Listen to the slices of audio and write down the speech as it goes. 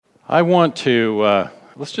I want to,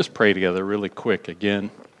 let's just pray together really quick again.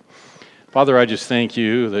 Father, I just thank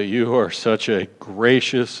you that you are such a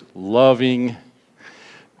gracious, loving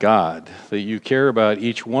God, that you care about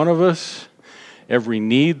each one of us, every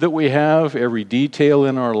need that we have, every detail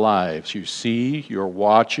in our lives. You see, you're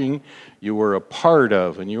watching, you are a part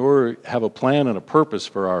of, and you have a plan and a purpose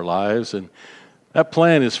for our lives. And that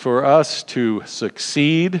plan is for us to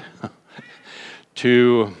succeed,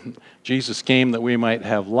 Jesus came that we might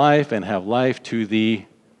have life and have life to the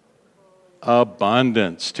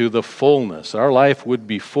abundance, to the fullness. Our life would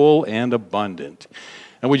be full and abundant.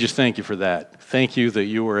 And we just thank you for that. Thank you that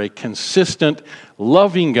you are a consistent,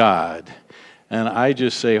 loving God. And I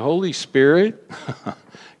just say, Holy Spirit,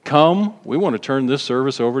 come. We want to turn this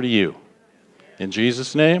service over to you. In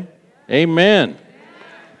Jesus' name, amen.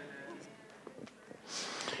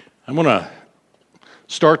 I'm going to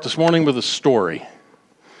start this morning with a story,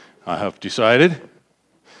 I have decided.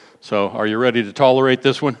 So, are you ready to tolerate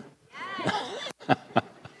this one?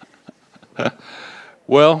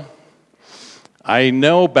 Well, I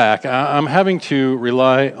know I'm having to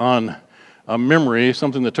rely on a memory,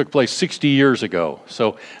 something that took place 60 years ago.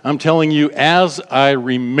 So, I'm telling you as I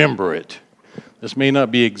remember it. This may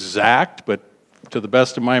not be exact, but to the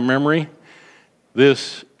best of my memory,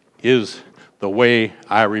 this is the way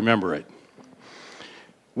I remember it.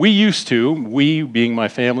 We being my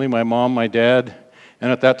family, my mom, my dad,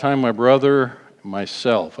 and at that time my brother,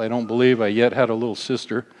 myself. I don't believe I yet had a little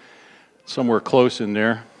sister, somewhere close in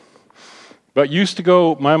there. But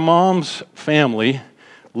my mom's family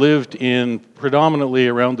lived in predominantly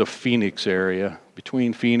around the Phoenix area,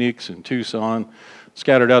 between Phoenix and Tucson,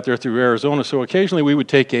 scattered out there through Arizona. So occasionally we would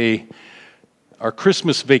take our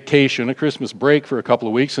Christmas vacation, a Christmas break for a couple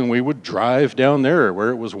of weeks, and we would drive down there where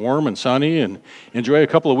it was warm and sunny and enjoy a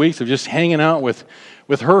couple of weeks of just hanging out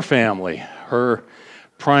with her family,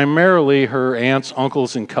 primarily her aunts,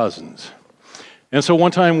 uncles, and cousins. And so one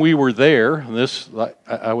time we were there,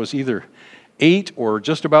 I was either 8 or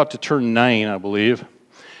just about to turn 9, I believe,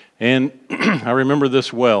 and I remember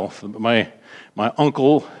this well. My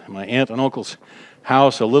aunt and uncle's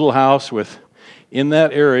house, a little house in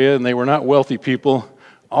that area, and they were not wealthy people.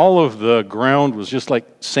 All of the ground was just like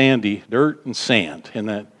sandy, dirt and sand in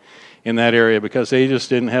that area because they just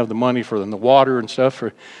didn't have the money for the water and stuff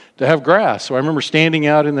to have grass. So I remember standing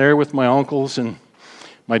out in there with my uncles and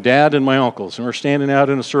my dad and my uncles, and we're standing out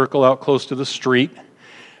in a circle out close to the street,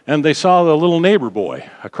 and they saw the little neighbor boy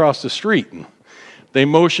across the street, and they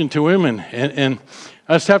motioned to him, and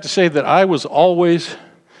I just have to say that I was always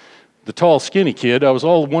the tall, skinny kid. I was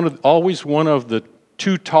always one of the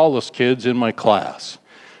 2 tallest kids in my class.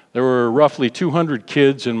 There were roughly 200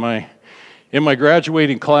 kids in my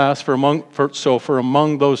graduating class. For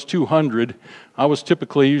among those 200, I was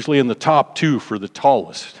usually in the top 2 for the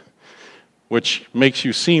tallest, which makes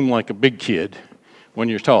you seem like a big kid when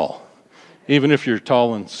you're tall, even if you're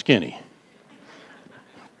tall and skinny.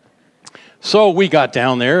 So we got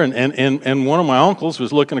down there, and one of my uncles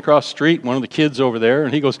was looking across the street, one of the kids over there,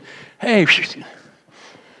 and he goes, "Hey,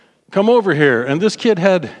 come over here." And this kid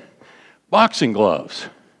had boxing gloves.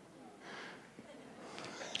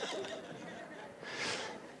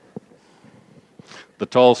 The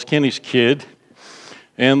tall, skinny kid,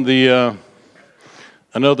 and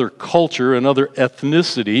another culture, another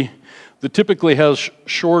ethnicity that typically has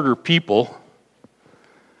shorter people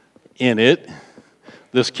in it.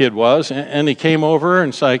 This kid was, and he came over, and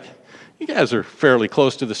it's like, "You guys are fairly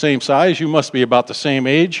close to the same size. You must be about the same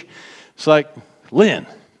age." It's like, "Lynn,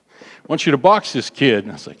 I want you to box this kid."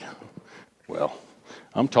 And I was like, "Well,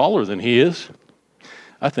 I'm taller than he is.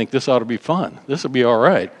 I think this ought to be fun. This will be all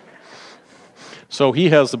right." So he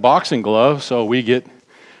has the boxing gloves, so we get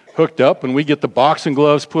hooked up, and we get the boxing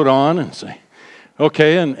gloves put on, and say,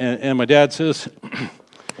 "Okay," and my dad says,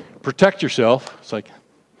 "Protect yourself." It's like,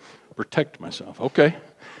 protect myself. Okay.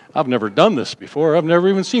 I've never done this before. I've never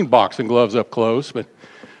even seen boxing gloves up close, but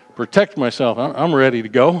protect myself. I'm ready to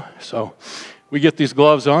go. So we get these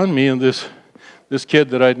gloves on, me and this kid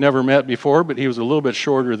that I'd never met before, but he was a little bit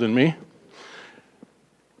shorter than me.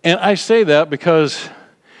 And I say that because,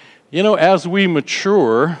 as we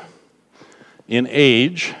mature in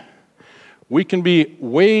age, we can be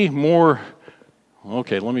way more,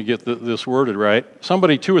 okay, let me get this worded right.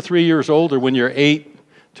 Somebody 2 or 3 years older when you're 8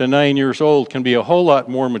 to 9 years old can be a whole lot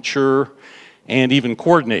more mature and even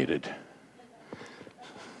coordinated.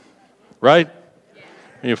 Right?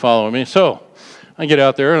 You follow me? So I get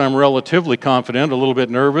out there and I'm relatively confident, a little bit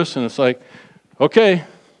nervous, and it's like, okay,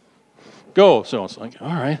 go. So it's like, all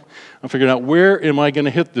right. I'm figuring out, where am I going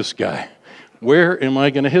to hit this guy? where am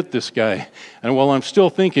I going to hit this guy? And while I'm still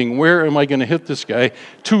thinking, where am I going to hit this guy,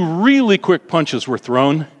 2 really quick punches were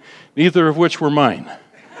thrown, neither of which were mine.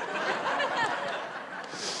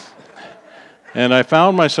 And I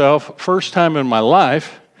found myself, first time in my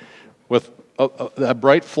life, with a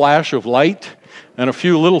bright flash of light and a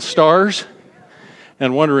few little stars,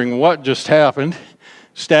 and wondering what just happened,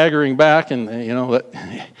 staggering back, and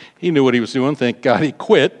he knew what he was doing. Thank God he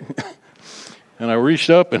quit. And I reached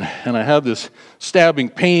up, and I had this stabbing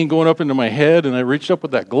pain going up into my head, and I reached up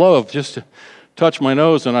with that glove just to touch my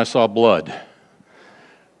nose, and I saw blood.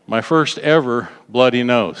 My first ever bloody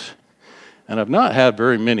nose. And I've not had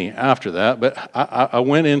very many after that, but I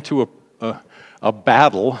went into a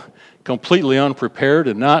battle completely unprepared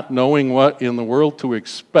and not knowing what in the world to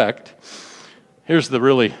expect. Here's the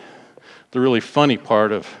really funny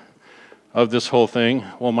part of this whole thing.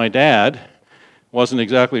 Well, my dad wasn't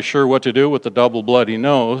exactly sure what to do with the double bloody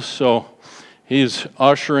nose, so he's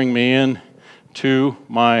ushering me in to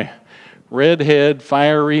my redhead,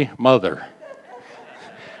 fiery mother,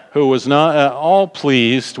 who was not at all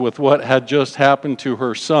pleased with what had just happened to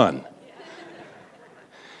her son.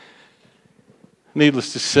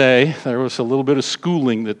 Needless to say, there was a little bit of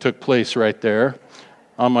schooling that took place right there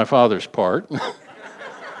on my father's part.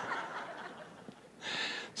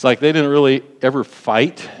 It's like they didn't really ever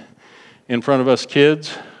fight in front of us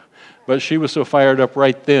kids, but she was so fired up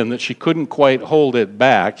right then that she couldn't quite hold it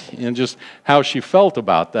back, and just how she felt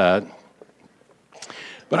about that.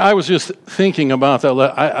 But I was just thinking about that.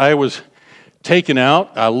 I was taken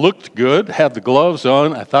out. I looked good, had the gloves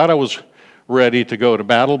on. I thought I was ready to go to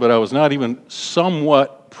battle, but I was not even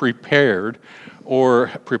somewhat prepared for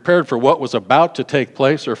what was about to take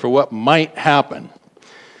place or for what might happen.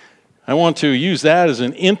 I want to use that as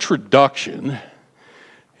an introduction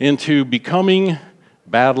into becoming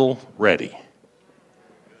battle ready.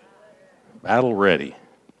 Battle ready.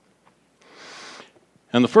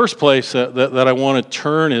 And the first place that I want to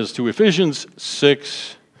turn is to Ephesians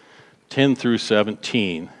 6:10 through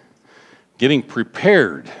 17. Getting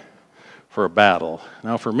prepared for a battle.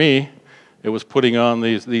 Now for me, it was putting on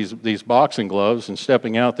these boxing gloves and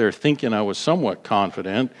stepping out there thinking I was somewhat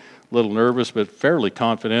confident, a little nervous but fairly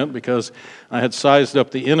confident because I had sized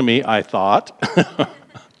up the enemy, I thought.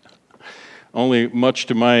 Only much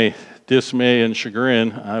to my dismay and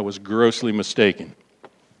chagrin, I was grossly mistaken.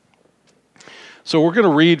 So we're going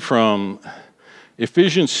to read from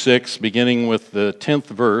Ephesians 6, beginning with the 10th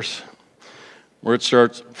verse, where it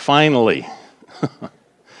starts, finally.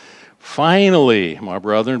 Finally, my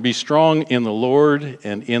brethren, be strong in the Lord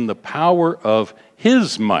and in the power of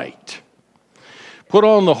His might. Put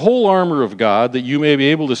on the whole armor of God, that you may be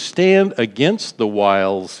able to stand against the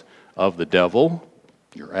wiles of the devil,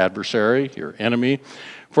 your adversary, your enemy.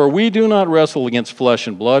 For we do not wrestle against flesh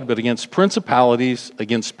and blood, but against principalities,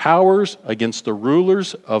 against powers, against the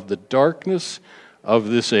rulers of the darkness of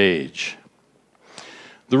this age.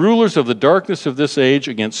 The rulers of the darkness of this age,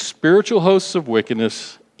 against spiritual hosts of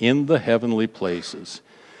wickedness in the heavenly places.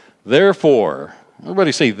 Therefore,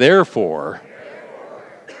 everybody say therefore.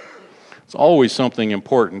 It's always something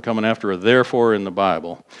important coming after a therefore in the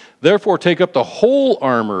Bible. Therefore, take up the whole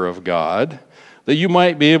armor of God, that you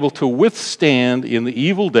might be able to withstand in the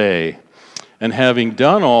evil day, and having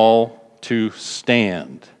done all, to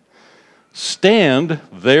stand. Stand,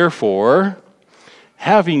 therefore,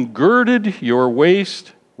 having girded your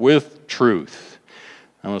waist with truth.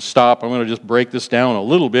 I'm going to stop. I'm going to just break this down a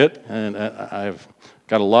little bit, and I've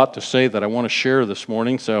got a lot to say that I want to share this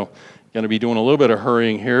morning, so I'm going to be doing a little bit of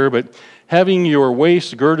hurrying here, but having your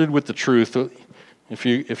waist girded with the truth. If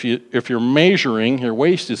you're measuring, your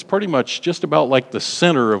waist is pretty much just about like the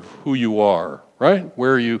center of who you are, right?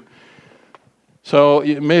 Where you. So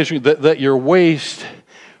you measure that your waist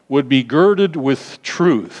would be girded with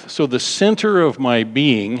truth. So the center of my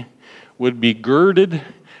being would be girded,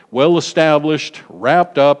 well established,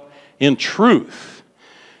 wrapped up in truth.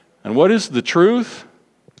 And what is the truth?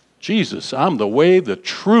 Jesus. I'm the way, the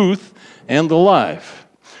truth, and the life.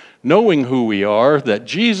 Knowing who we are, that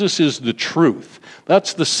Jesus is the truth.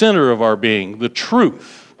 That's the center of our being, the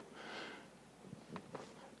truth.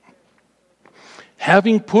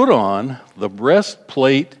 Having put on the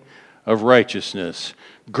breastplate of righteousness,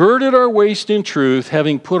 girded our waist in truth,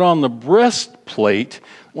 having put on the breastplate.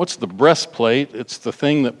 What's the breastplate? It's the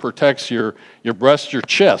thing that protects your breast, your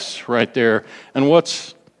chest right there. And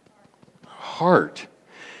what's heart?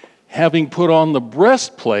 Having put on the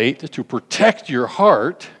breastplate to protect your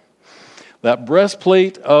heart, that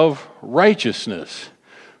breastplate of righteousness.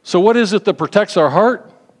 So what is it that protects our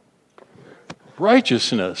heart?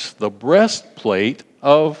 Righteousness, the breastplate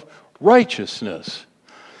of righteousness.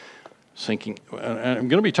 thinking, and I'm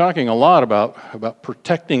going to be talking a lot about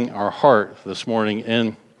protecting our heart this morning.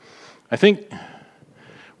 And I think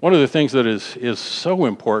one of the things that is so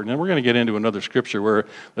important, and we're going to get into another scripture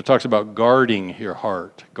that talks about guarding your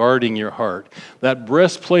heart, that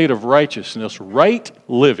breastplate of righteousness, right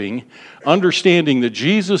living, understanding that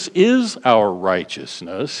Jesus is our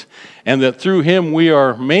righteousness, and that through him we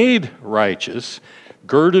are made righteous,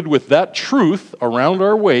 girded with that truth around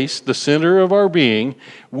our waist, the center of our being,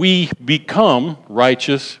 we become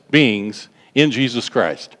righteous beings in Jesus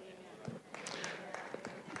Christ.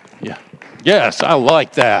 Yeah. Yes, I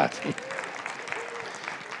like that.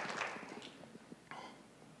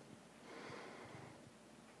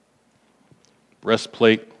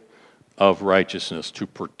 Breastplate of righteousness to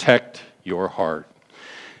protect your heart.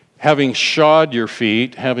 Having shod your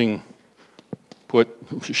feet, having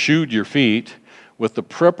shoed your feet with the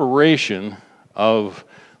preparation of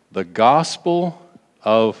the gospel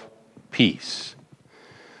of peace.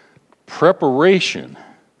 Preparation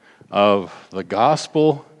of the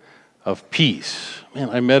gospel of peace. Man,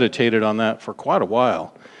 I meditated on that for quite a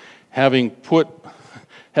while. Having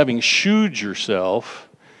shoed yourself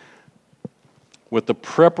with the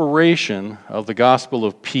preparation of the gospel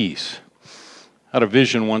of peace. I had a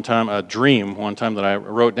vision one time, a dream one time that I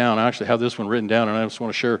wrote down. I actually have this one written down, and I just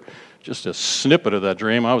want to share just a snippet of that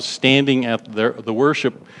dream. I was standing at the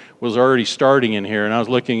worship was already starting in here, and I was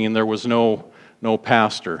looking, and there was no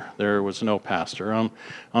pastor. There was no pastor.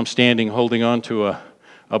 I'm standing holding on to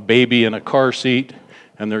a baby in a car seat,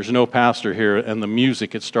 and there's no pastor here, and the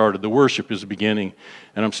music had started. The worship is beginning,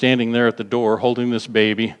 and I'm standing there at the door holding this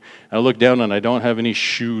baby, and I look down, and I don't have any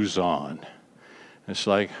shoes on. It's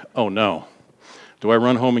like, oh no. Do I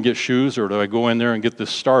run home and get shoes, or do I go in there and get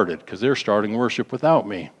this started? Because they're starting worship without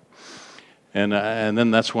me. And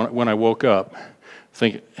then that's when I woke up,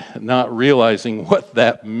 not realizing what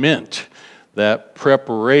that meant, that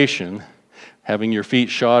preparation, having your feet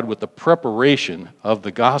shod with the preparation of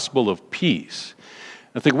the gospel of peace.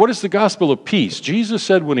 I think, what is the gospel of peace? Jesus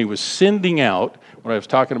said when he was sending out, what I was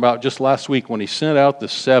talking about just last week, when he sent out the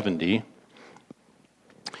 70,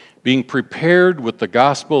 being prepared with the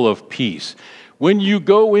gospel of peace. When you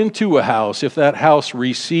go into a house, if that house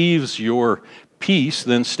receives your peace,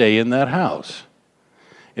 then stay in that house.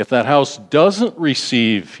 If that house doesn't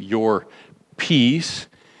receive your peace,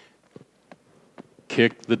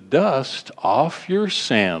 kick the dust off your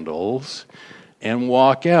sandals and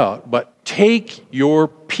walk out. But take your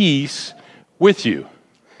peace with you.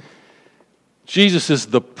 Jesus is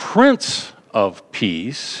the Prince of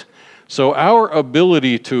Peace. So our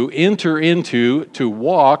ability to enter into, to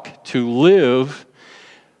walk, to live,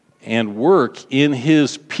 and work in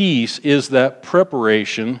his peace is that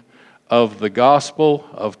preparation of the gospel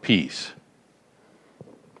of peace.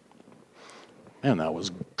 Man, that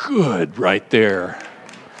was good right there.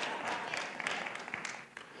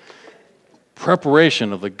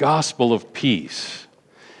 Preparation of the gospel of peace.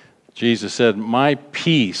 Jesus said, "My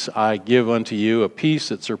peace I give unto you, a peace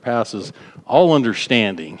that surpasses all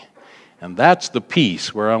understanding." And that's the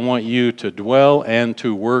peace where I want you to dwell and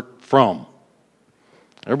to work from.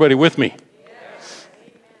 Everybody with me? Yes.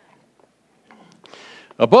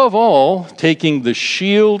 Above all, taking the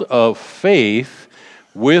shield of faith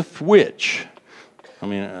with which,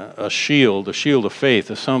 a shield of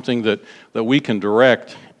faith is something that we can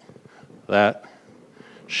direct that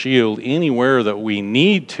shield anywhere that we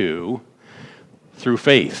need to through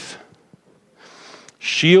faith.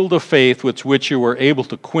 Shield of faith with which you are able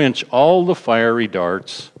to quench all the fiery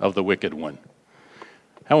darts of the wicked one.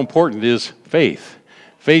 How important is faith?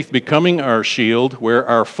 Faith becoming our shield where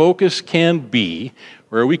our focus can be,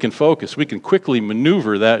 where we can focus. We can quickly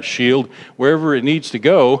maneuver that shield wherever it needs to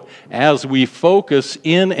go as we focus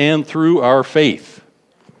in and through our faith.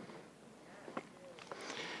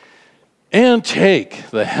 And take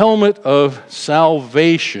the helmet of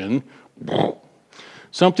salvation,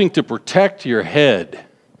 something to protect your head.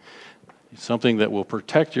 Something that will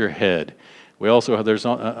protect your head. There's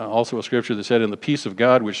also a scripture that said, "In the peace of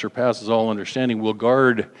God, which surpasses all understanding, will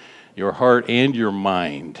guard your heart and your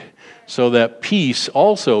mind." So that peace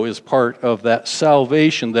also is part of that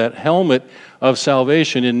salvation, that helmet of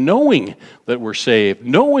salvation, in knowing that we're saved,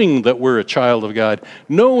 knowing that we're a child of God,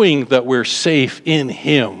 knowing that we're safe in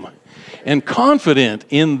him, and confident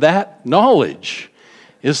in that knowledge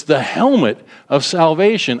is the helmet of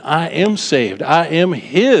salvation. I am saved. I am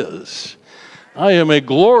his. I am a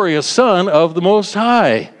glorious son of the Most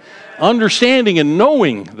High. Understanding and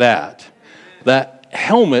knowing that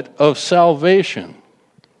helmet of salvation.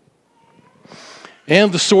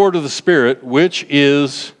 And the sword of the Spirit, which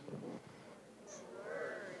is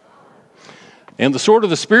And the sword of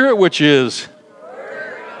the Spirit, which is...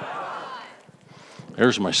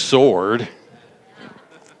 There's my sword.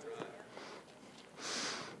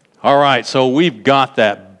 All right, so we've got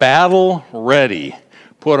that battle ready.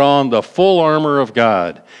 Put on the full armor of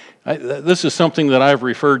God. This is something that I've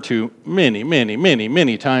referred to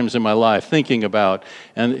many times in my life, thinking about,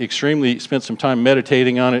 and extremely spent some time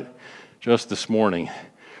meditating on it just this morning.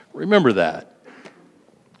 Remember that.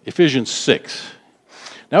 Ephesians 6.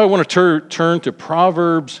 Now I want to turn to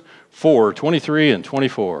Proverbs 4, 23 and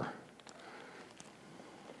 24.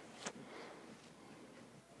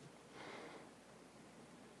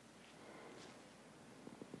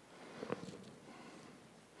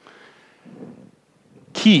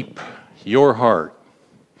 Keep your heart.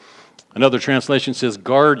 Another translation says,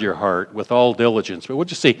 guard your heart with all diligence. But we'll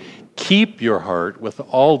just say, keep your heart with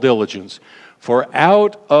all diligence, for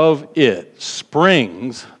out of it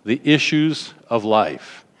springs the issues of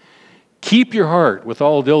life. Keep your heart with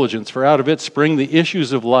all diligence, for out of it spring the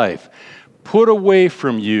issues of life. Put away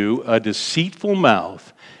from you a deceitful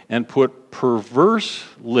mouth, and put perverse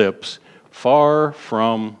lips far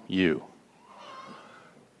from you.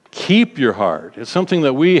 Keep your heart. It's something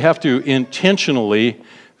that we have to intentionally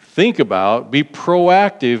think about, be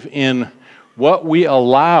proactive in what we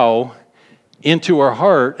allow into our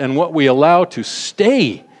heart and what we allow to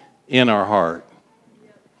stay in our heart.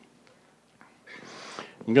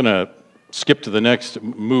 I'm going to skip to the next,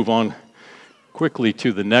 move on quickly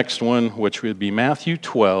to the next one, which would be Matthew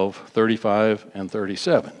 12, 35 and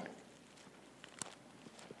 37.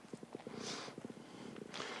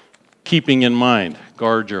 Keeping in mind,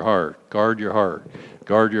 guard your heart, guard your heart,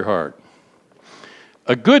 guard your heart.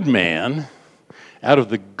 A good man, out of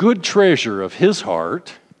the good treasure of his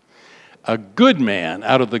heart, a good man,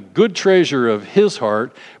 out of the good treasure of his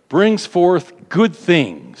heart, brings forth good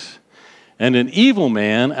things. And an evil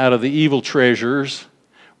man, out of the evil treasures,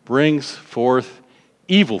 brings forth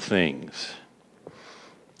evil things.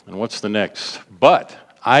 And what's the next? But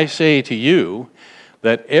I say to you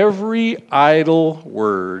that every idle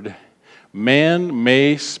word man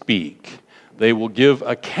may speak, they will give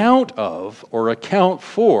account of or account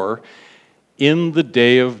for in the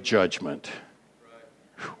day of judgment.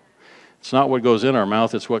 It's not what goes in our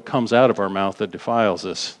mouth, it's what comes out of our mouth that defiles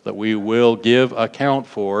us, that we will give account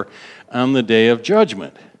for on the day of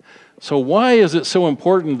judgment. So why is it so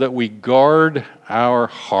important that we guard our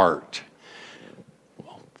heart?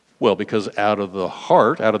 Well, because out of the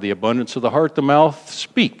heart, out of the abundance of the heart, the mouth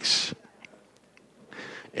speaks.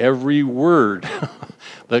 Every word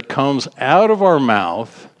that comes out of our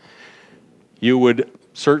mouth, you would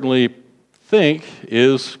certainly think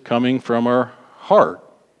is coming from our heart,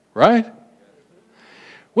 right?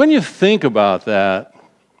 When you think about that,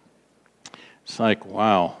 it's like,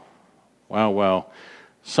 wow.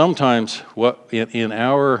 Sometimes what in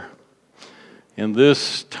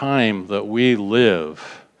this time that we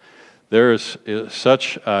live, there is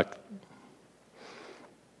such a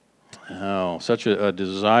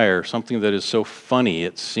desire, something that is so funny,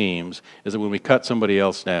 it seems, is that when we cut somebody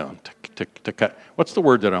else down, to cut, what's the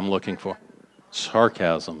word that I'm looking for?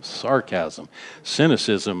 Sarcasm.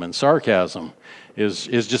 Cynicism and sarcasm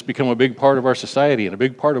is just become a big part of our society, and a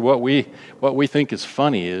big part of what we think is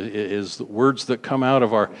funny is the words that come out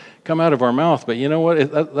of our mouth. But you know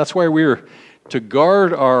what? That's why we're to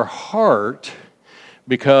guard our heart,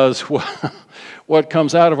 because what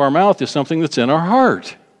comes out of our mouth is something that's in our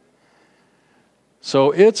heart.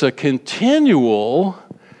 So it's a continual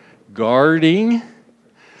guarding,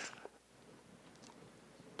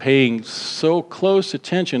 paying so close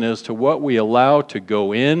attention as to what we allow to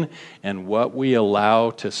go in and what we allow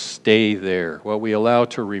to stay there, what we allow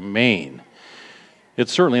to remain.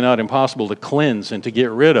 It's certainly not impossible to cleanse and to get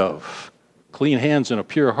rid of. Clean hands and a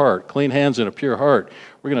pure heart. Clean hands and a pure heart.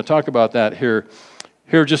 We're going to talk about that here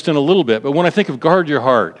just in a little bit. But when I think of guard your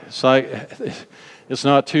heart, it's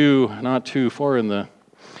not too far in the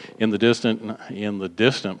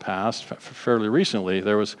distant past. Fairly recently,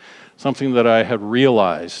 there was something that I had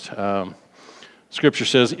realized. Scripture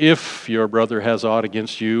says, if your brother has aught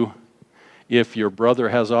against you,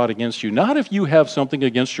 not if you have something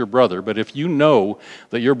against your brother, but if you know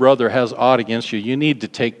that your brother has aught against you, you need to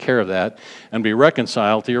take care of that and be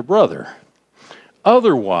reconciled to your brother.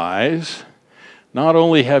 Otherwise, not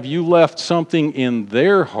only have you left something in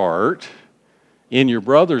their heart, in your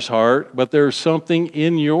brother's heart, but there's something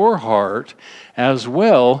in your heart as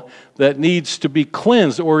well that needs to be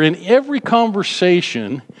cleansed. Or in every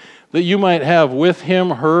conversation that you might have with him,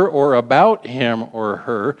 her, or about him or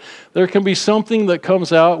her, there can be something that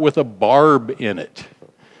comes out with a barb in it.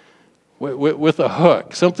 with a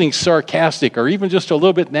hook, something sarcastic or even just a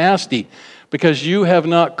little bit nasty, because you have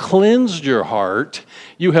not cleansed your heart,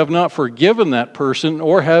 you have not forgiven that person,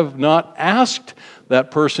 or have not asked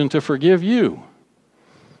that person to forgive you.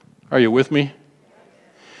 Are you with me?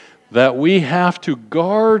 That we have to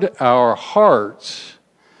guard our hearts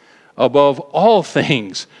above all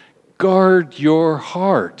things. Guard your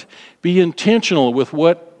heart. Be intentional with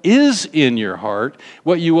what is in your heart,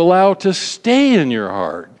 what you allow to stay in your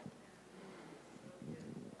heart.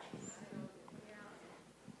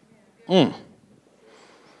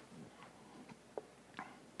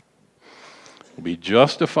 Be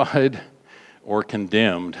justified or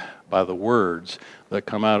condemned by the words that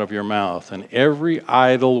come out of your mouth. And every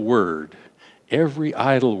idle word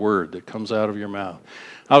that comes out of your mouth.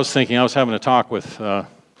 I was having a talk with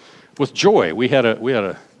Joy. We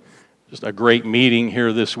had just a great meeting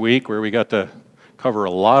here this week where we got to cover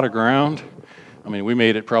a lot of ground. I mean, we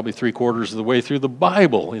made it probably 3/4 of the way through the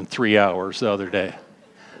Bible in 3 hours the other day.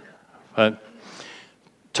 But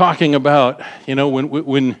talking about,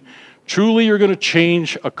 when truly you're going to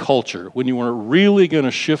change a culture, when you are really going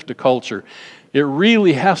to shift a culture, it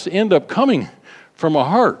really has to end up coming from our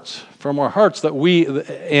hearts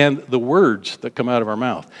and the words that come out of our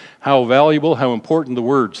mouth. How valuable, how important the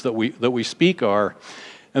words that we speak are,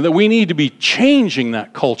 and that we need to be changing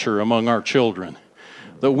that culture among our children.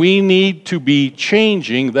 That we need to be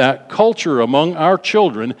changing that culture among our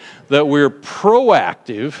children, that we're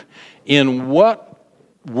proactive in what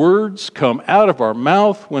words come out of our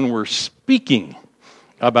mouth when we're speaking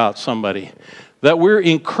about somebody, that we're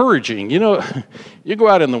encouraging. You go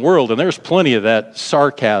out in the world and there's plenty of that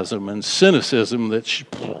sarcasm and cynicism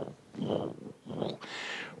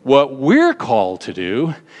what we're called to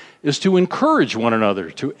do is to encourage one another,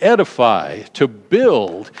 to edify, to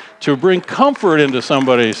build, to bring comfort into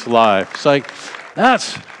somebody's life. It's like,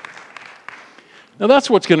 that's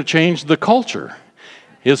what's going to change the culture,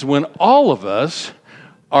 is when all of us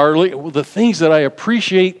are, the things that I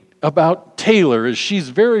appreciate about Taylor is she's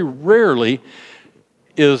very rarely,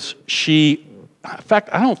 in fact,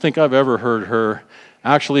 I don't think I've ever heard her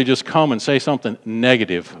actually just come and say something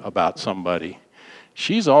negative about somebody.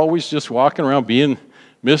 She's always just walking around being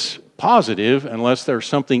Miss Positive, unless there's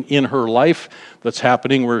something in her life that's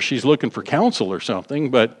happening where she's looking for counsel or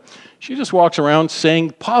something, but she just walks around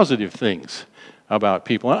saying positive things about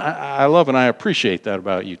people. I love and I appreciate that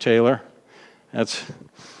about you, Taylor. That's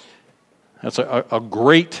a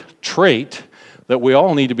great trait that we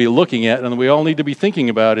all need to be looking at and we all need to be thinking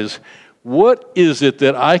about is, what is it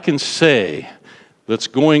that I can say that's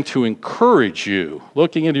going to encourage you?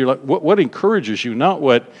 Looking into your life, what encourages you, not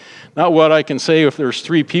what I can say if there's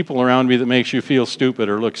 3 people around me that makes you feel stupid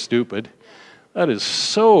or look stupid. That is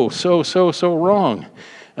so wrong.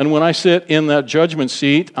 And when I sit in that judgment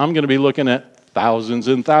seat, I'm going to be looking at thousands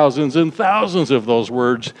and thousands and thousands of those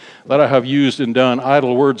words that I have used and done,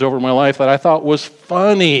 idle words over my life that I thought was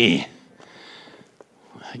funny.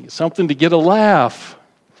 Something to get a laugh.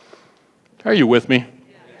 Are you with me?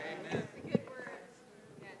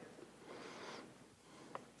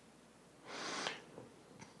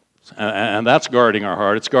 And that's guarding our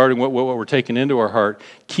heart. It's guarding what we're taking into our heart,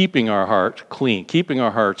 keeping our heart clean, keeping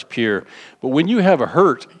our hearts pure. But when you have a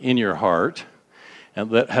hurt in your heart, and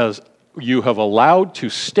you have allowed to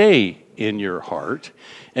stay in your heart,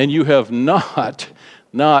 and you have not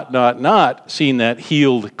seen that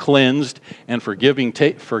healed, cleansed, and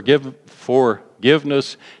forgiveness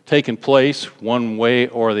taken place one way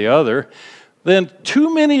or the other, then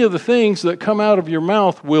too many of the things that come out of your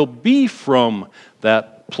mouth will be from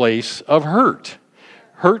that place of hurt.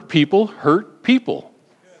 Hurt people hurt people.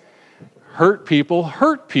 Hurt people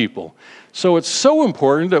hurt people. So it's so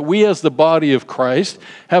important that we as the body of Christ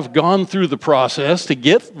have gone through the process to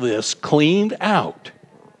get this cleaned out.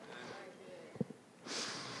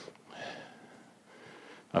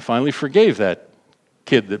 I finally forgave that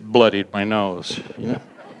kid that bloodied my nose.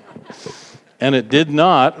 And it did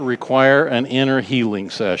not require an inner healing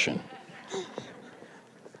session.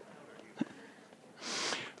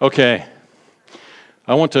 Okay,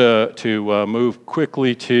 I want to move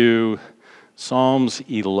quickly to Psalms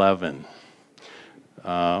 11.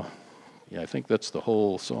 I think that's the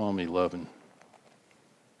whole Psalm 11.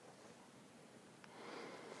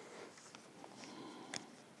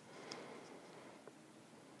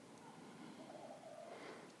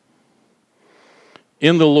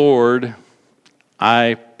 In the Lord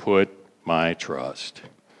I put my trust.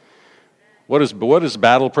 What is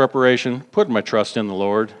battle preparation? Putting my trust in the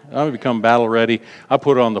Lord. I become battle ready. I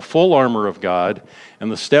put on the full armor of God,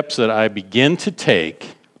 and the steps that I begin to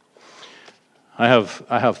take, I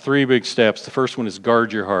have three big steps. The first one is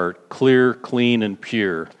guard your heart. Clear, clean, and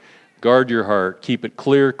pure. Guard your heart. Keep it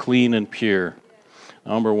clear, clean, and pure.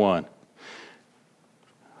 Number one.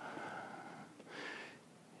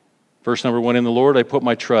 Verse number 1, in the Lord I put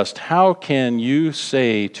my trust. How can you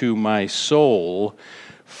say to my soul,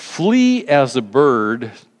 flee as a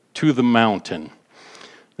bird to the mountain?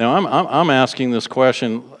 Now, I'm asking this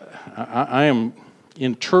question. I am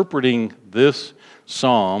interpreting this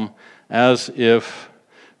psalm as if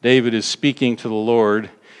David is speaking to the Lord.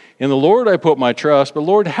 In the Lord I put my trust, but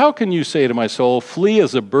Lord, how can you say to my soul, flee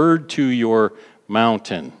as a bird to your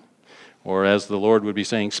mountain? Or as the Lord would be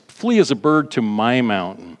saying, flee as a bird to my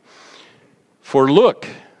mountain. For look,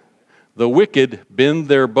 the wicked bend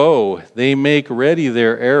their bow. They make ready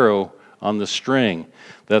their arrow on the string,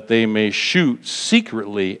 that they may shoot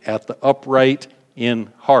secretly at the upright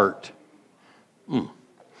in heart.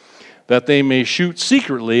 That they may shoot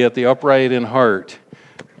secretly at the upright in heart.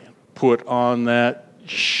 Put on that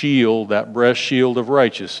shield, that breast shield of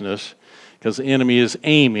righteousness, because the enemy is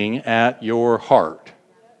aiming at your heart.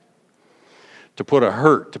 To put a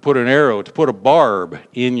hurt, to put an arrow, to put a barb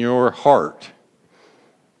in your heart.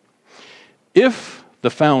 If the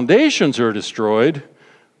foundations are destroyed,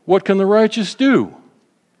 what can the righteous do?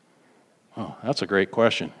 Oh, that's a great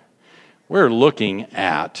question. We're looking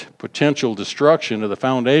at potential destruction of the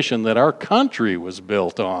foundation that our country was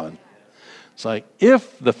built on. It's like,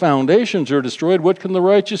 if the foundations are destroyed, what can the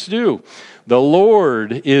righteous do? The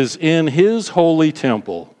Lord is in his holy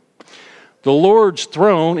temple. The Lord's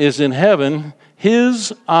throne is in heaven.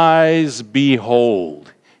 His eyes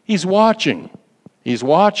behold. He's watching. He's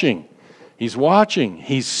watching. He's watching.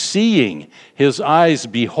 He's seeing. His eyes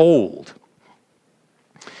behold.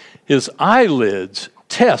 His eyelids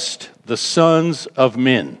test the sons of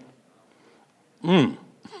men. The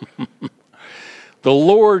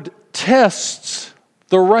Lord tests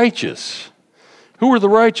the righteous. Who are the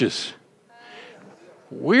righteous?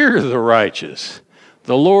 We're the righteous.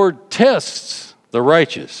 The Lord tests the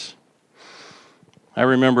righteous. I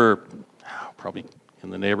remember, probably in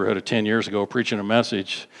the neighborhood of 10 years ago, preaching a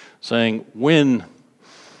message saying, when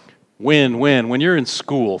you're in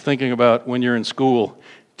school, thinking about when you're in school,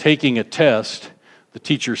 taking a test, the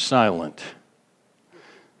teacher's silent.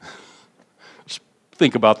 Just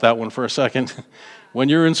think about that one for a second. When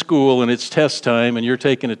you're in school and it's test time and you're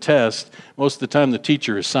taking a test, most of the time the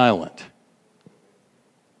teacher is silent.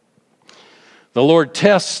 The Lord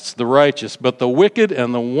tests the righteous, but the wicked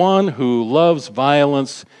and the one who loves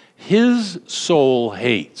violence, his soul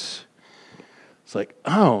hates. It's like,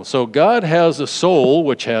 oh, so God has a soul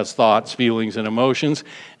which has thoughts, feelings, and emotions,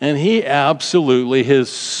 and he absolutely, his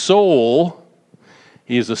soul,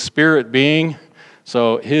 he is a spirit being,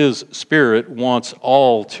 so his spirit wants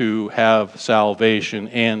all to have salvation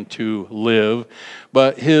and to live,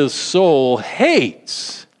 but his soul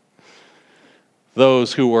hates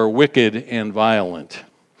those who are wicked and violent.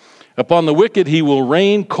 Upon the wicked he will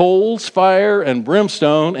rain coals, fire, and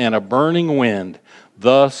brimstone, and a burning wind.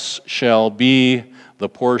 Thus shall be the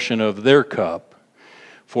portion of their cup.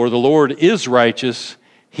 For the Lord is righteous.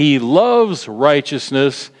 He loves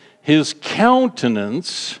righteousness. His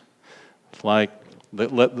countenance, like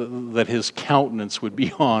that his countenance would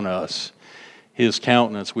be on us. His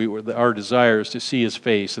countenance, our desire is to see his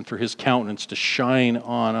face and for his countenance to shine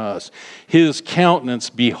on us. His countenance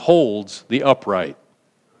beholds the upright.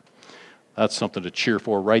 That's something to cheer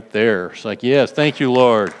for right there. It's like, yes, thank you,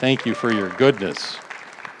 Lord. Thank you for your goodness.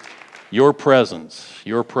 Your presence,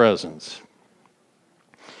 your presence.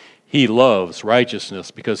 He loves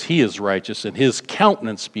righteousness because he is righteous, and his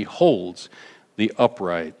countenance beholds the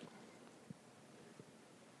upright.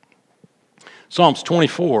 Psalms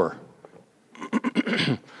 24.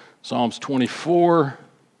 Psalms 24,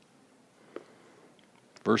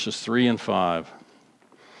 verses 3 and 5.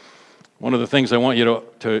 One of the things I want you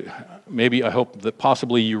to maybe, I hope that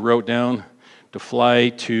possibly you wrote down, to fly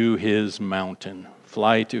to his mountain.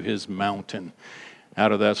 Fly to his mountain.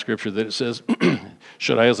 Out of that scripture that it says,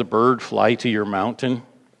 should I as a bird fly to your mountain?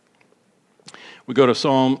 We go to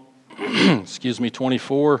Psalm,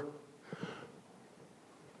 24,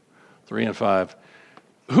 3 and 5.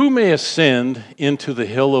 Who may ascend into the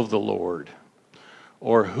hill of the Lord,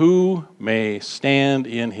 or who may stand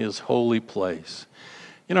in his holy place?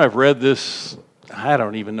 You know, I've read this, I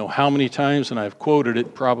don't even know how many times, and I've quoted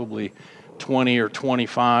it probably 20 or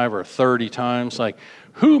 25 or 30 times, like,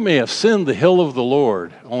 who may ascend the hill of the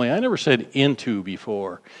Lord? Only I never said into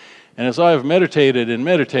before. And as I have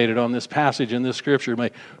meditated on this passage in this scripture,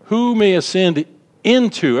 who may ascend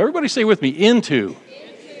into, everybody say with me, into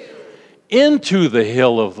the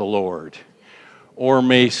hill of the Lord, or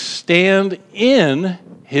may stand in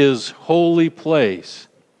his holy place.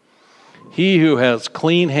 He who has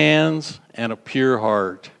clean hands and a pure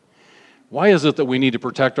heart. Why is it that we need to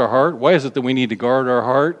protect our heart? Why is it that we need to guard our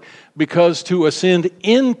heart? Because to ascend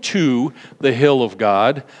into the hill of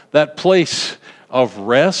God, that place of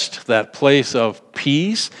rest, that place of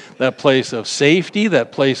peace, that place of safety,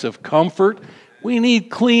 that place of comfort, we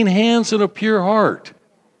need clean hands and a pure heart.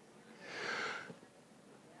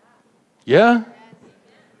 Yeah?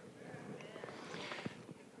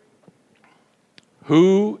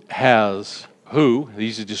 These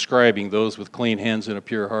are describing those with clean hands and a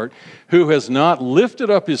pure heart, who has not lifted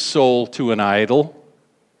up his soul to an idol.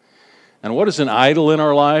 And what is an idol in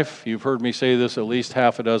our life? You've heard me say this at least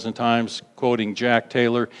half a dozen times, quoting Jack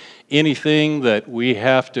Taylor. Anything that we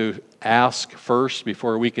have to ask first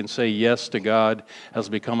before we can say yes to God has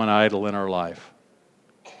become an idol in our life.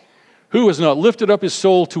 Who has not lifted up his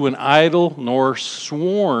soul to an idol, nor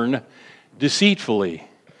sworn deceitfully,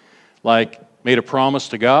 like made a promise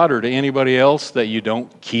to God or to anybody else that you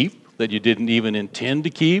don't keep, that you didn't even intend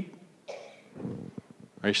to keep?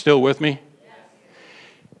 Are you still with me?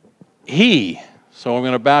 So I'm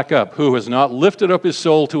going to back up, who has not lifted up his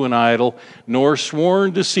soul to an idol, nor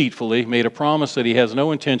sworn deceitfully, made a promise that he has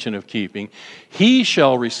no intention of keeping, he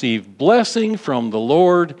shall receive blessing from the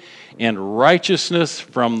Lord and righteousness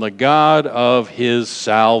from the God of his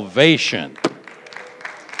salvation.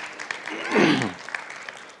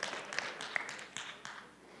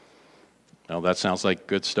 Now that sounds like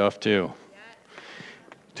good stuff too.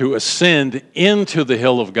 To ascend into the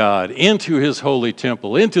hill of God, into his holy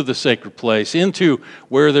temple, into the sacred place, into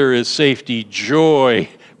where there is safety, joy,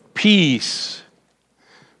 peace,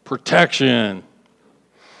 protection.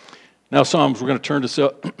 Now Psalms, we're going to turn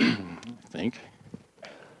to, I think,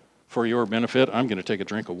 for your benefit, I'm going to take a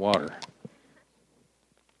drink of water.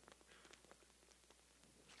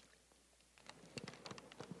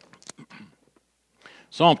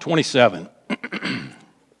 Psalm 27.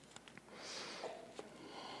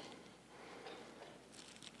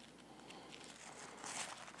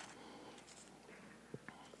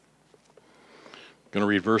 I'm going to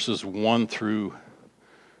read verses 1 through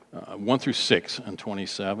 6 and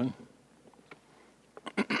 27.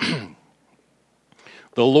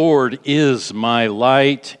 The Lord is my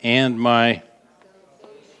light and my...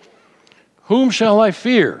 Whom shall I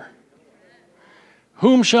fear?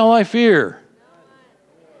 Whom shall I fear?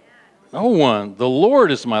 No one. The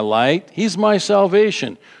Lord is my light. He's my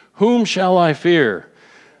salvation. Whom shall I fear?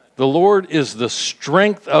 The Lord is the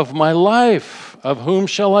strength of my life. Of whom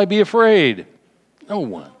shall I be afraid? No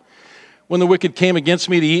one. When the wicked came against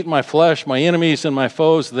me to eat my flesh, my enemies and my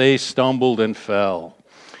foes, they stumbled and fell.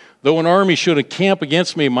 Though an army should encamp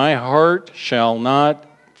against me, my heart shall not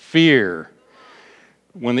fear.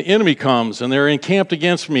 When the enemy comes and they're encamped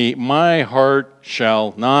against me, my heart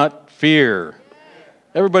shall not fear.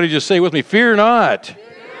 Everybody just say with me, fear not. Fear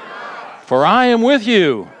not. For I am with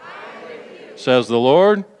you, says the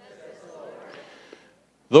Lord.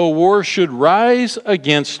 Though war should rise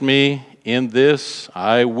against me, in this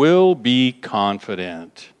I will be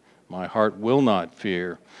confident. My heart will not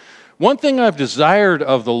fear. One thing I've desired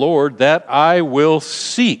of the Lord, that I will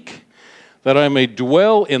seek, that I may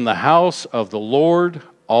dwell in the house of the Lord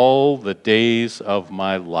all the days of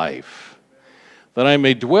my life. That I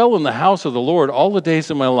may dwell in the house of the Lord all the days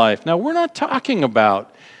of my life. Now, we're not talking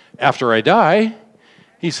about after I die.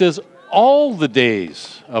 He says, all the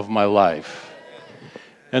days of my life.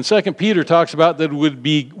 And 2 Peter talks about that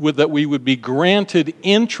we would be granted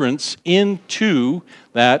entrance into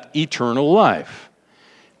that eternal life.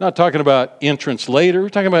 Not talking about entrance later, we're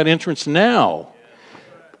talking about entrance now.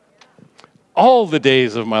 All the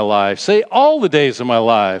days of my life. Say, all the days of my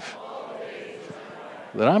life.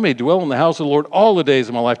 That I may dwell in the house of the Lord all the days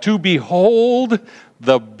of my life, to behold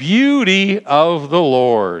the beauty of the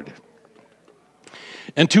Lord,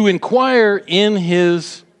 and to inquire in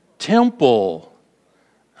his temple.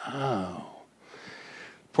 Oh.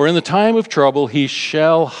 For in the time of trouble he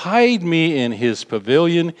shall hide me in his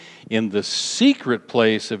pavilion, in the secret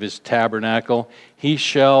place of his tabernacle he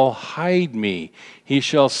shall hide me. He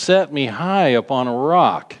shall set me high upon a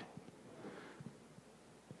rock.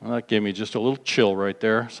 Well, that gave me just a little chill right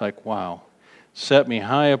there. It's like, wow. Set me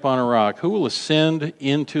high upon a rock. Who will ascend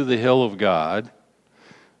into the hill of God?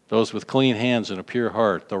 Those with clean hands and a pure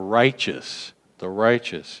heart. The righteous, the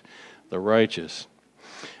righteous, the righteous.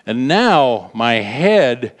 And now my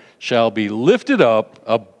head shall be lifted up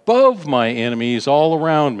above my enemies all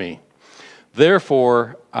around me.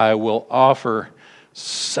 Therefore I will offer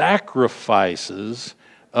sacrifices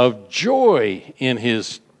of joy in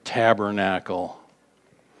his tabernacle.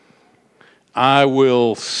 I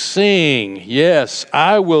will sing, yes,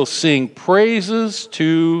 I will sing praises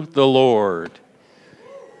to the Lord.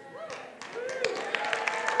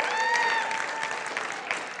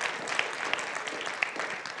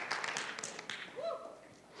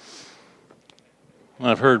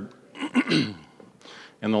 I've heard in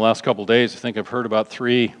the last couple of days, I think I've heard about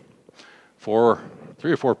three or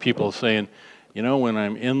four people saying, you know, when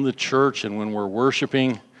I'm in the church and when we're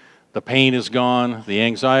worshiping, the pain is gone, the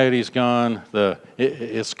anxiety is gone,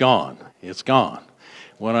 it's gone. It's gone.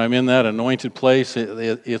 When I'm in that anointed place,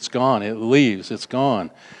 it's gone. It leaves. It's gone.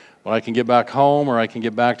 But I can get back home, or I can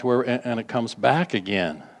get back to where, and it comes back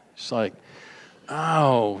again. It's like,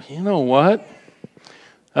 oh, you know what?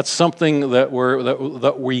 That's something that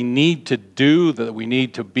we need to do, that we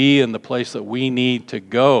need to be in the place that we need to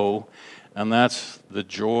go, and that's the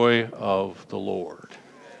joy of the Lord.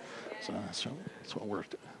 So that's what we're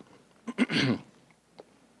doing. It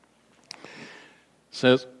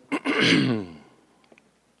says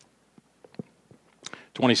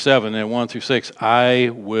 27 and 1 through 6, I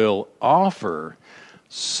will offer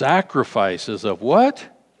sacrifices of what? Joy.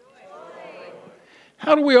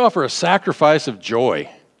 How do we offer a sacrifice of joy?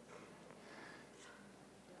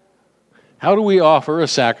 How do we offer a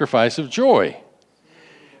sacrifice of joy?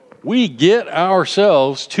 We get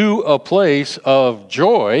ourselves to a place of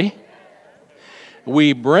joy.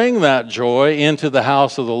 We bring that joy into the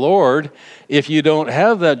house of the Lord. If you don't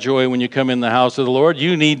have that joy when you come in the house of the Lord,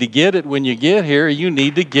 you need to get it when you get here. You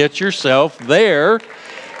need to get yourself there,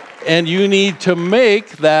 and you need to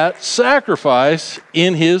make that sacrifice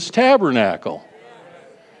in His tabernacle.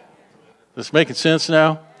 This making sense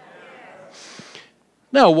now?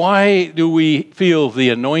 Now, why do we feel the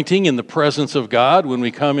anointing in the presence of God when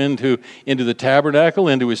we come into the tabernacle,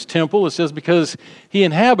 into His temple? It says because He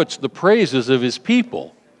inhabits the praises of His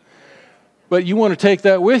people. But you want to take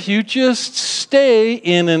that with you, just stay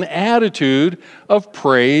in an attitude of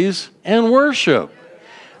praise and worship.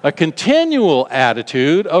 A continual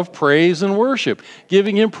attitude of praise and worship.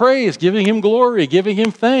 Giving Him praise, giving Him glory, giving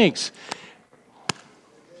Him thanks.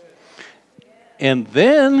 And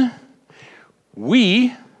then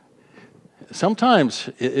sometimes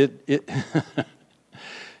it's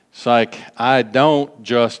like I don't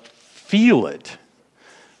just feel it.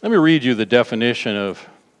 Let me read you the definition of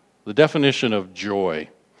joy.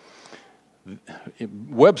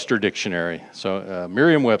 Webster Dictionary. So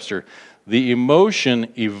Merriam-Webster, the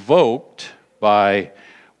emotion evoked by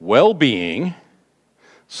well-being,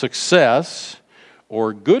 success,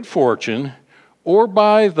 or good fortune, or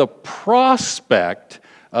by the prospect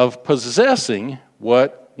of possessing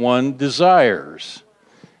what one desires.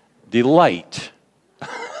 Delight.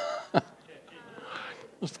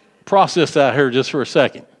 Let's process that here just for a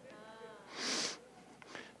second.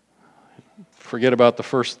 Forget about the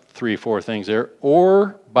first 3-4 things there.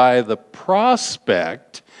 Or by the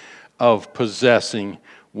prospect of possessing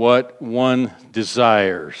what one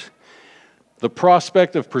desires. The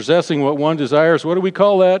prospect of possessing what one desires, what do we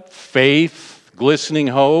call that? Faith, glistening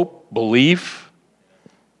hope, belief.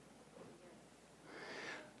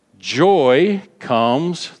 Joy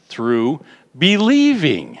comes through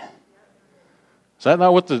believing. Is that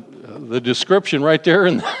not what the description right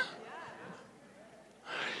there?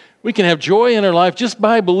 We can have joy in our life just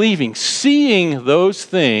by believing, seeing those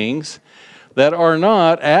things that are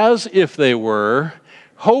not as if they were,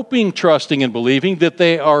 hoping, trusting, and believing that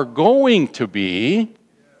they are going to be,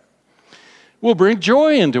 will bring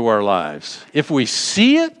joy into our lives. If we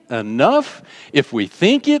see it enough, if we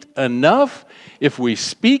think it enough, if we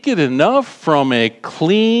speak it enough from a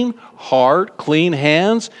clean heart, clean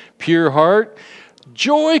hands, pure heart,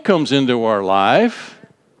 joy comes into our life,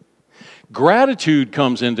 gratitude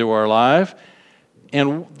comes into our life,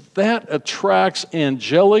 and that attracts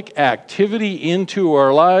angelic activity into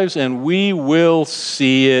our lives, and we will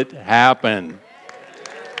see it happen.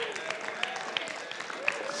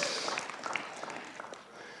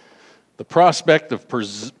 The prospect of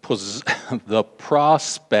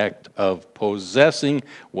possessing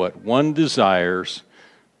what one desires,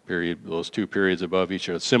 period, those two periods above each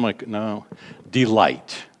other,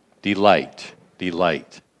 delight.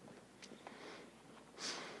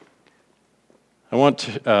 I want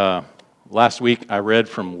to, last week I read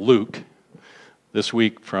from Luke, this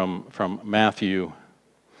week from Matthew.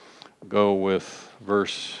 Go with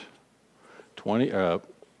verse 20,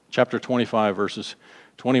 chapter 25, verses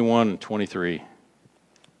 21 and 23.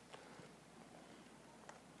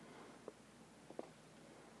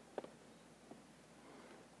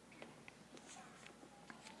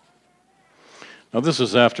 Now this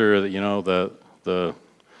is after the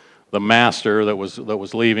master that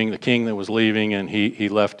was leaving, the king that was leaving, and he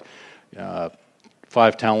left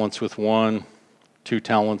 5 talents with one, 2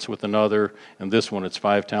 talents with another, and this one it's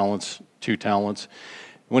 5 talents, 2 talents.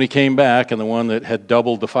 When he came back, and the one that had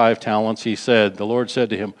doubled the 5 talents, the Lord said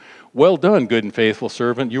to him, "Well done, good and faithful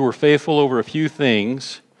servant. You were faithful over a few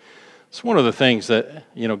things." It's one of the things that,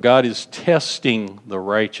 God is testing the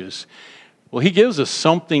righteous. Well, he gives us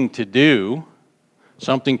something to do,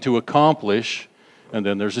 something to accomplish, and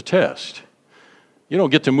then there's a test. You don't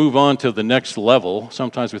get to move on to the next level.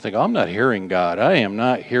 Sometimes we think, I'm not hearing God. I am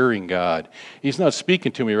not hearing God. He's not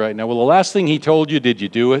speaking to me right now. Well, the last thing he told you, did you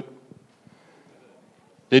do it?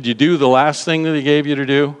 Did you do the last thing that he gave you to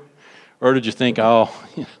do? Or did you think,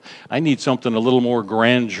 I need something a little more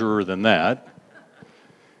grandeur than that?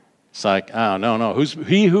 It's like, no.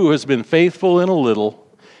 He who has been faithful in a little,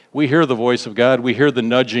 we hear the voice of God. We hear the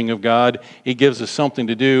nudging of God. He gives us something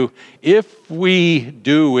to do. If we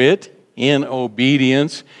do it in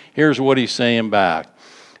obedience, here's what he's saying back.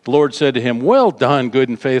 The Lord said to him, "Well done, good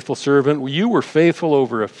and faithful servant. You were faithful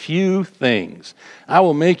over a few things. I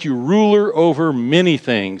will make you ruler over many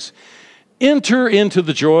things. Enter into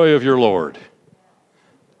the joy of your Lord."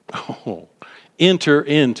 Oh, enter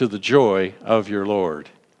into the joy of your Lord.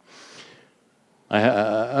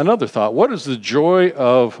 Another thought, what is the joy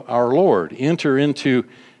of our Lord? Enter into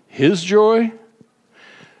his joy?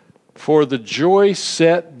 For the joy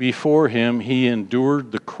set before him, he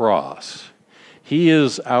endured the cross. He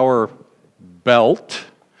is our belt,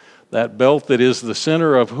 that belt that is the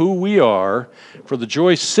center of who we are. For the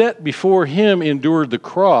joy set before him endured the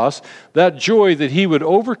cross, that joy that he would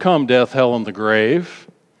overcome death, hell, and the grave,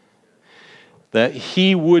 that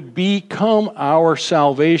he would become our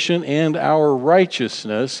salvation and our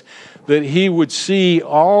righteousness, that he would see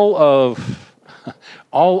all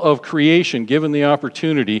of creation given the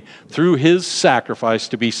opportunity through his sacrifice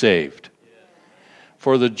to be saved.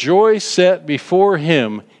 For the joy set before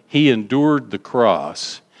him, he endured the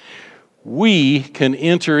cross. We can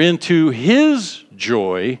enter into his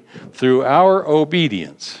joy through our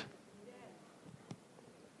obedience.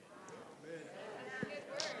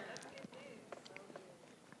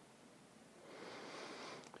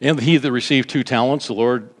 And he that received 2 talents, the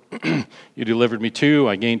Lord, you delivered me 2.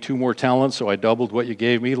 I gained 2 more talents, so I doubled what you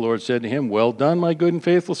gave me. The Lord said to him, "Well done, my good and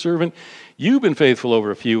faithful servant. You've been faithful over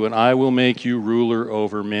a few, and I will make you ruler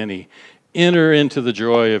over many. Enter into the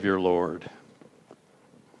joy of your Lord."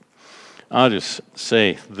 I'll just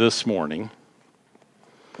say this morning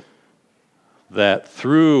that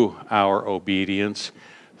through our obedience,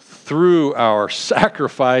 through our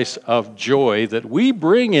sacrifice of joy that we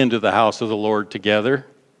bring into the house of the Lord together,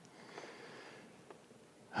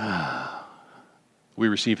 we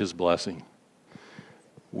receive his blessing.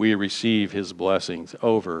 We receive his blessings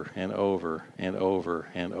over and over and over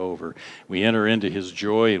and over. We enter into his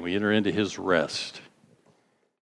joy and we enter into his rest.